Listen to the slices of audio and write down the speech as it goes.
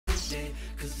day,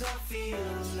 'cause I feel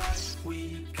like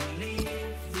we can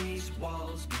leave these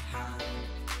walls behind,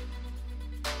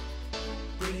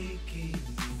 breaking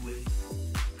away.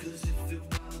 'Cause if it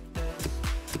weren't us,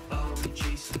 are we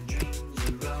chasing dreams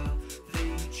or are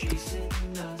they chasing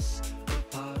us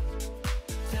apart?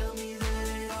 Tell me that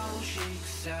it all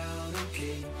shakes out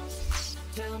okay.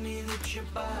 Tell me that you're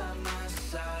by my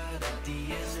side at the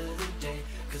end of the day,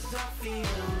 'cause I feel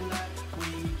like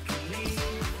we can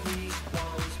leave these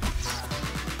walls behind.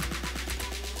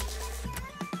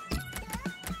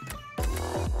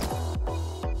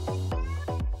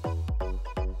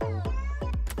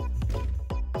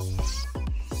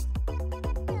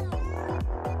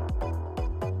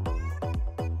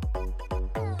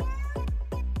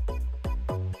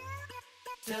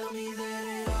 Tell me that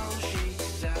it all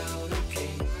shakes out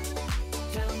okay.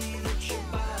 Tell me that you're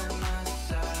by my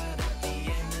side at the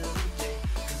end of the day,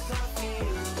 'cause I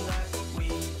feel like we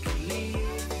can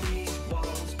leave these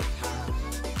walls behind,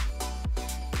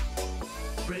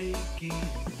 breaking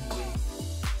away,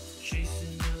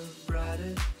 chasing a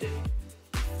brighter day.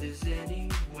 If there's any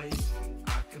way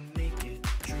I can make it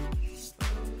true,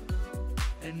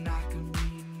 and I can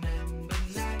remember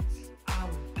nights I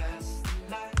would pass the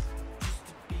lights just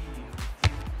to be with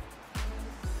you.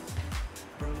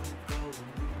 Broke all the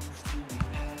rules till we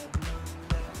had none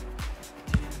left.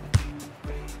 Didn't do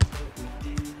great, but we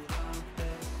did our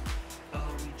best.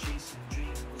 Are we chasing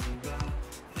dreams or are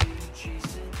they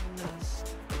chasing us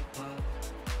apart?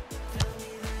 Tell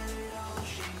me that it all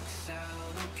shakes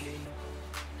out okay.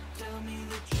 Tell me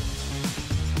that you.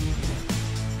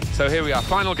 So here we are,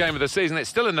 final game of the season. It's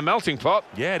still in the melting pot.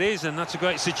 Yeah, it is, and that's a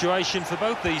great situation for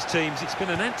both these teams. It's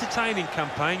been an entertaining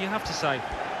campaign, you have to say.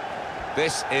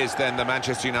 This is then the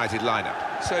Manchester United lineup.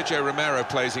 Sergio Romero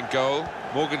plays in goal.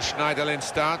 Morgan Schneiderlin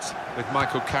starts with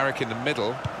Michael Carrick in the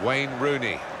middle. Wayne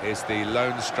Rooney is the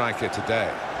lone striker today.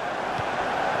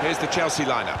 Here's the Chelsea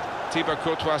lineup. Thibaut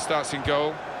Courtois starts in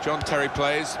goal. John Terry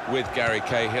plays with Gary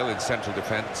Cahill in central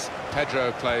defence.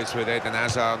 Pedro plays with Eden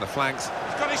Hazard on the flanks.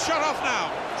 He's got his shot off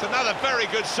now. It's another very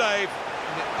good save.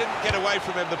 And it didn't get away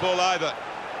from him, the ball, either.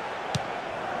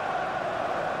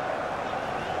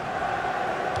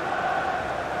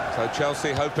 So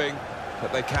Chelsea hoping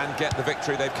that they can get the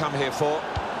victory they've come here for.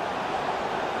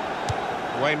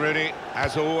 Wayne Rooney,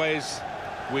 as always,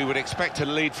 we would expect to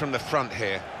lead from the front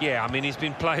here. Yeah, I mean, he's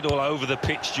been played all over the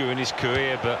pitch during his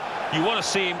career, but you want to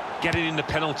see him get it in the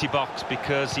penalty box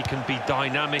because he can be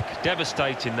dynamic,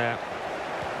 devastating there.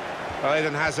 Well,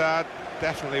 Eden Hazard,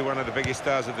 definitely one of the biggest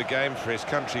stars of the game for his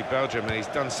country, Belgium, and he's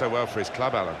done so well for his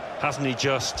club, Alan. Hasn't he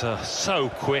just? So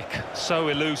quick, so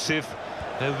elusive,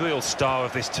 a real star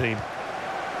of this team.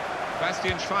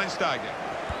 Bastian Schweinsteiger.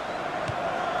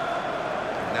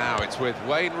 Now it's with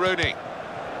Wayne Rooney.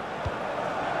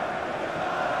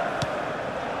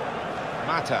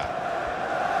 Mata.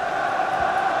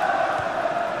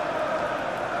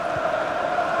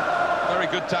 Very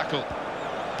good tackle.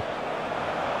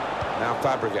 Now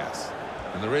Fabregas.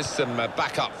 And there is some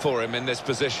backup for him in this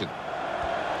position.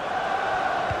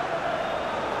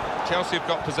 Chelsea have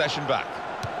got possession back.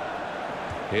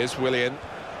 Here's Willian.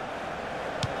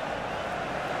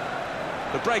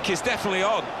 The break is definitely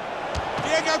on.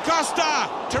 Diego Costa!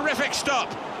 Terrific stop.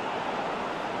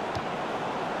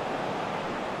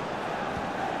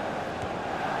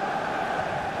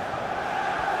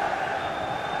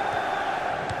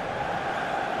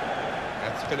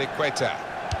 That's Filiqueta.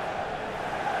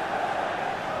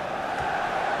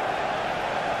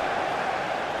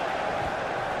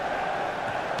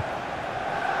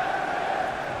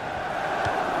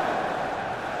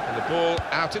 And the ball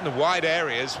out in the wide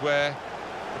areas where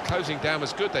the closing down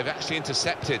was good. They've actually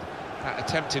intercepted that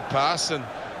attempted pass and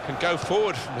can go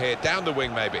forward from here, down the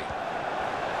wing maybe.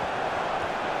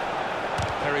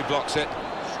 Terry blocks it.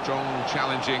 Strong,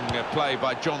 challenging play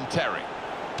by John Terry.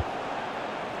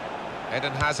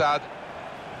 Eden Hazard.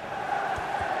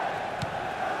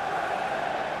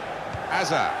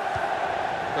 Hazard.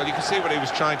 Well, you can see what he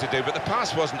was trying to do, but the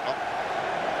pass wasn't up.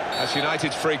 That's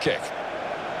United's free kick.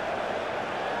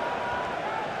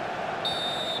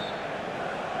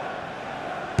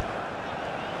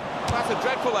 That's a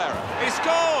dreadful error. He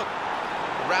scored!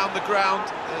 Around the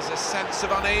ground, there's a sense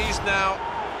of unease now.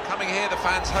 Coming here, the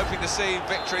fans hoping to see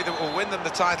victory that will win them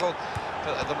the title.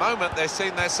 But at the moment, they've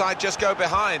seen their side just go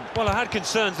behind. Well, I had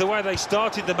concerns the way they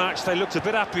started the match. They looked a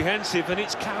bit apprehensive, and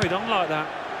it's carried on like that.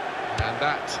 And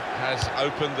that has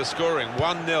opened the scoring.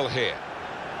 1-0 here.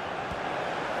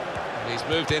 And he's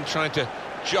moved in, trying to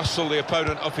jostle the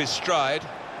opponent off his stride.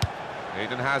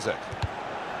 Eden Hazard.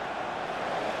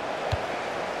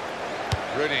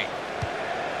 Rooney.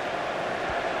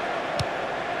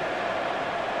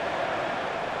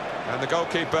 And the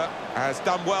goalkeeper has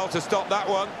done well to stop that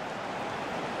one.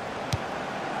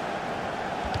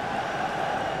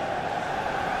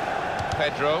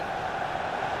 Pedro.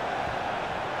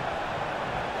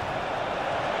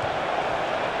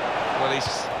 Well,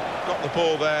 he's got the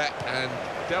ball there and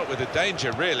dealt with the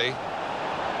danger, really.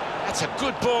 That's a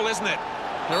good ball, isn't it?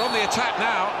 They're on the attack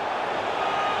now.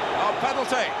 Oh,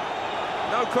 penalty.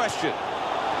 No question.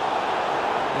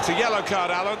 It's a yellow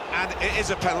card, Alan, and it is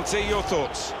a penalty. Your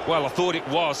thoughts? Well, I thought it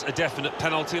was a definite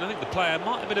penalty, and I think the player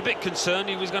might have been a bit concerned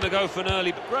he was going to go for an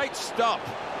early... But Great stop.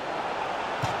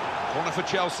 Corner for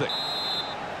Chelsea.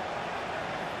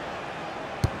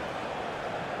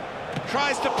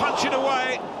 Tries to punch it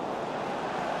away.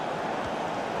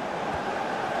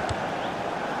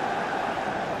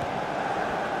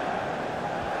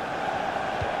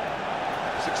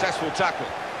 Successful tackle.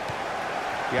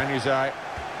 Januzaj.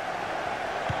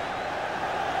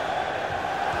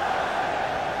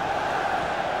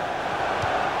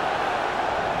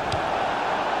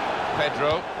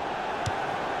 Pedro.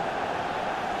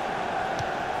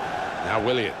 Now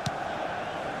Willian.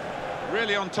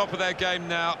 Really on top of their game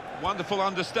now. Wonderful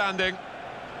understanding.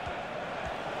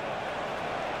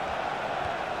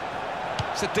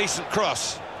 It's a decent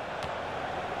cross.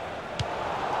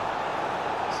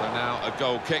 So now a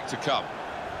goal kick to come.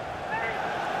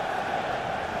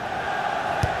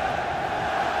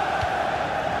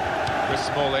 Chris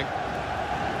Smalling.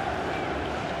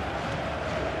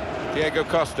 Diego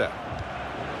Costa.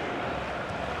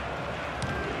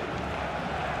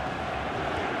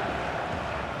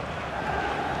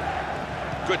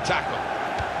 Good tackle.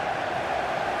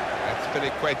 That's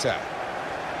Piliqueta.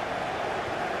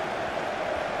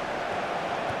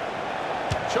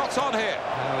 Shots on here.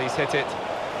 Well, he's hit it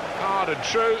hard and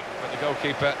true, but the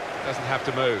goalkeeper doesn't have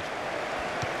to move.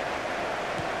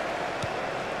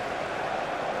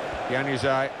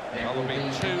 Januzaj. Well, there'll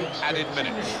be 2 added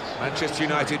minutes. Manchester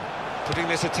United putting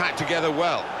this attack together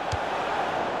well.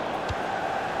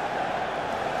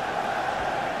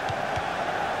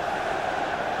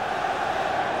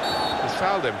 He's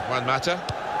fouled him, Juan Mata.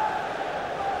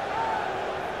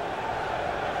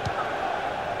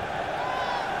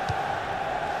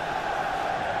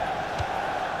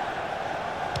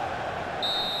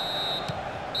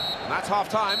 And that's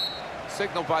half-time,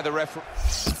 signalled by the referee.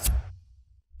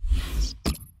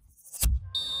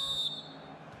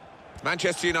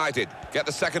 Manchester United get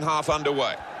the second half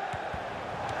underway.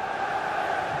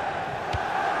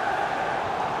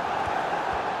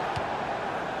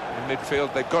 In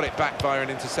midfield, they've got it back via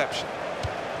an interception.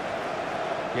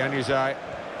 Januzaj.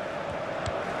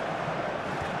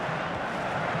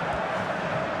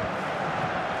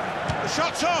 The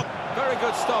shot's on. Very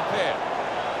good stop here.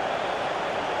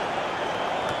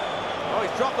 Oh,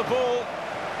 he's dropped the ball.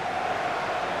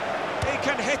 He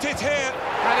can hit it here.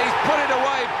 And he's put it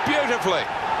away beautifully.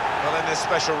 Well, in this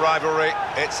special rivalry,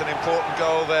 it's an important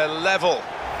goal. They're level.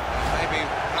 Maybe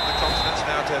have the confidence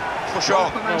now to push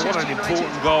on. well, what an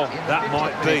important goal that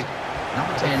might be.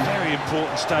 A very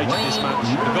important stage of this match.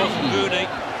 The goal from Rooney,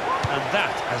 and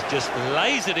that has just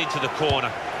lasered into the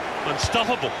corner.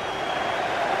 Unstoppable.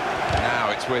 Now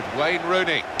it's with Wayne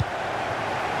Rooney.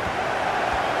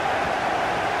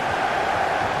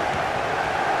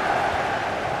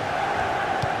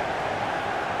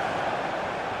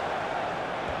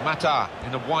 Mata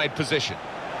in a wide position.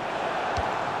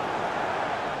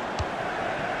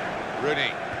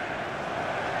 Rooney.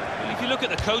 Well, if you look at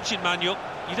the coaching manual,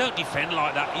 you don't defend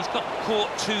like that. He's got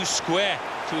caught too square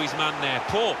to his man there.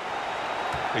 Poor.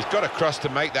 He's got a cross to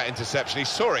make that interception. He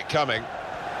saw it coming.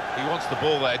 He wants the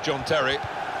ball there, John Terry.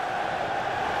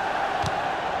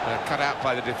 Cut out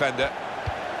by the defender.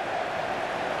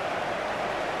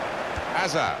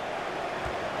 Hazard.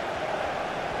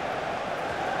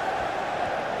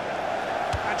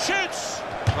 And shoots.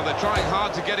 Well, they're trying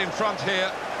hard to get in front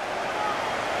here.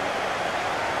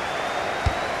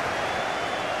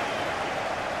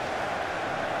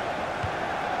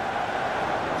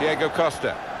 Diego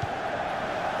Costa.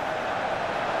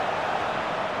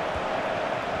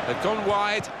 They've gone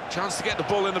wide, chance to get the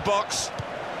ball in the box.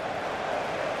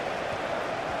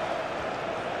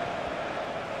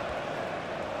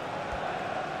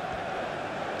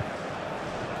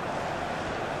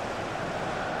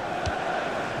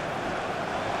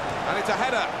 And it's a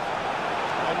header.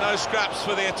 Well, no scraps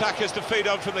for the attackers to feed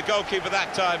on from the goalkeeper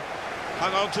that time.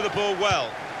 Hung on to the ball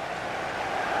well.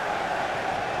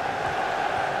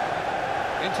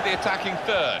 Into the attacking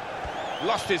third.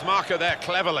 Lost his marker there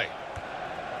cleverly.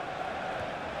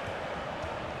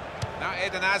 Now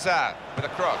Eden Hazard with a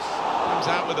cross. Comes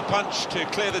out with a punch to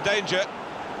clear the danger.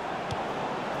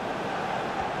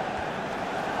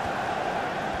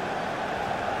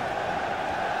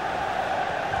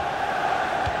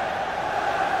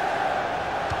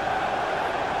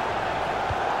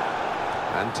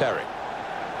 John Terry.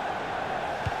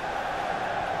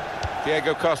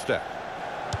 Diego Costa.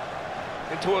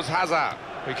 In towards Hazard.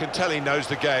 We can tell he knows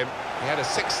the game. He had a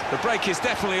 6. The break is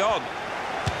definitely on.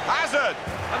 Hazard!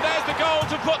 And there's the goal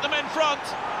to put them in front.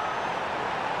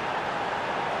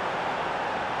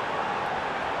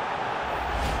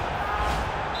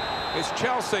 It's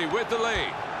Chelsea with the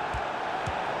lead.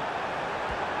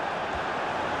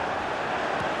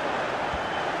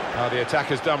 Oh, the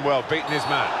attacker's done well, beaten his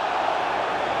man.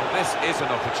 Well, this is an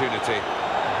opportunity.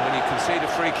 When you concede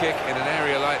a free kick in an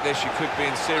area like this, you could be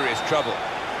in serious trouble.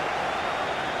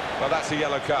 Well, that's a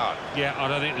yellow card. Yeah, I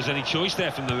don't think there's any choice there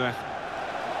from the ref.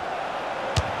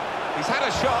 He's had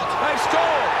a shot. They've scored.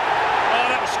 Oh,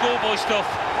 that was schoolboy stuff.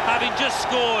 Having just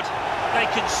scored, they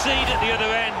concede at the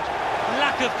other end.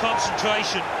 Lack of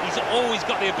concentration. He's always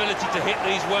got the ability to hit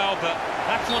these well, but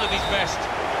that's one of his best.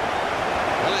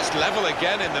 Well, it's level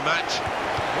again in the match.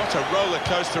 What a roller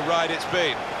coaster ride it's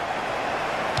been.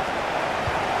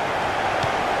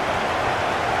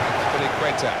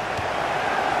 Quetta.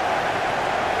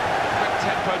 Quick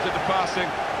tempo to the passing.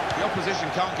 The opposition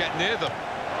can't get near them.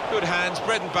 Good hands,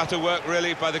 bread and butter work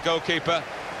really by the goalkeeper,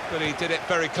 but he did it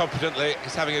very competently.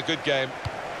 He's having a good game.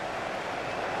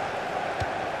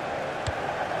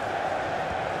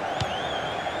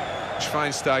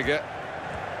 Schweinsteiger.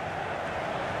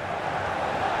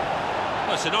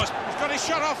 Well, it's a nice... He's got his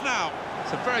shot off now.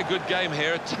 It's a very good game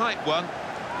here, a tight one.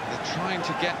 They're trying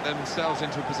to get themselves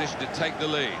into a position to take the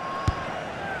lead.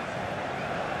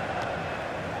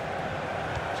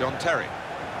 John Terry.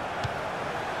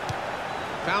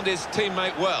 Found his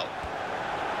teammate well.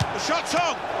 The shot's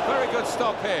on! Very good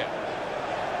stop here.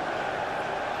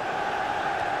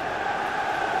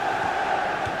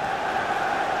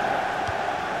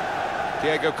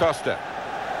 Diego Costa.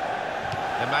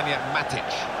 Nemanja Matic.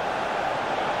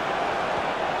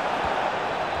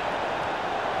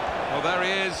 Well, there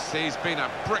he is. He's been a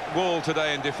brick wall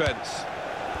today in defence.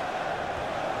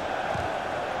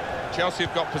 Chelsea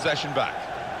have got possession back.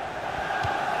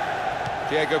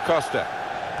 Diego Costa.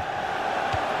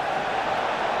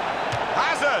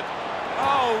 Hazard!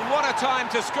 Oh, what a time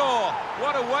to score!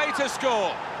 What a way to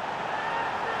score!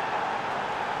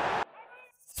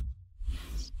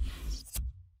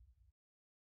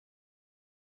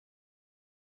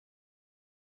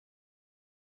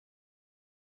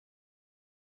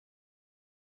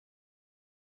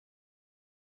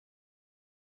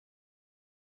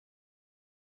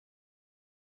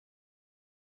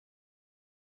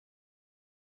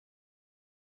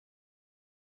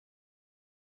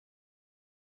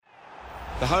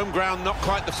 The home ground not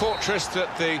quite the fortress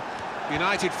that the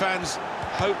United fans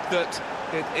hope that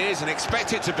it is and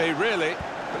expect it to be, really.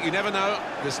 But you never know,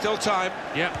 there's still time.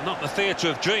 Yeah, not the theatre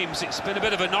of dreams. It's been a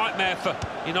bit of a nightmare for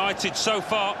United so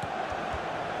far.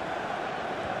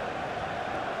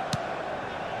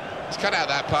 He's cut out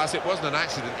that pass, it wasn't an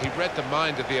accident. He read the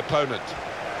mind of the opponent.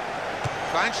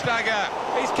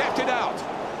 Schweinsteiger, he's kept it out.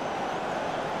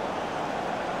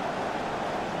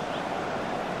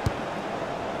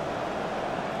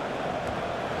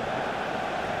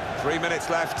 Three minutes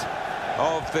left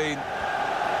of the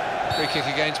free kick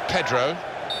against Pedro.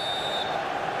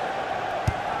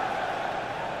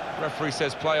 Referee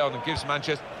says play on and gives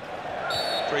Manchester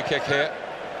free kick here.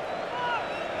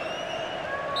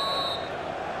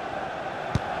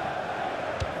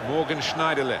 Morgan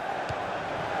Schneiderlin.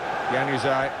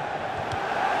 Januzaj.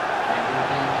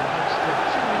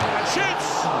 And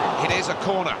shoots! It is a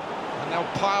corner. And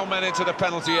they'll pile men into the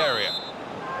penalty area.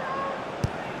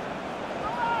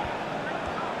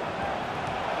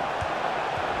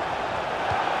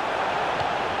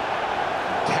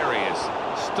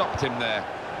 Stopped him there.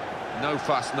 No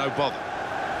fuss, no bother.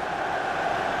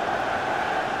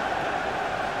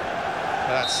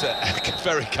 That's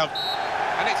very comfortable.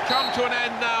 And it's come to an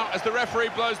end now as the referee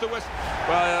blows the whistle.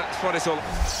 Well, that's what it's all...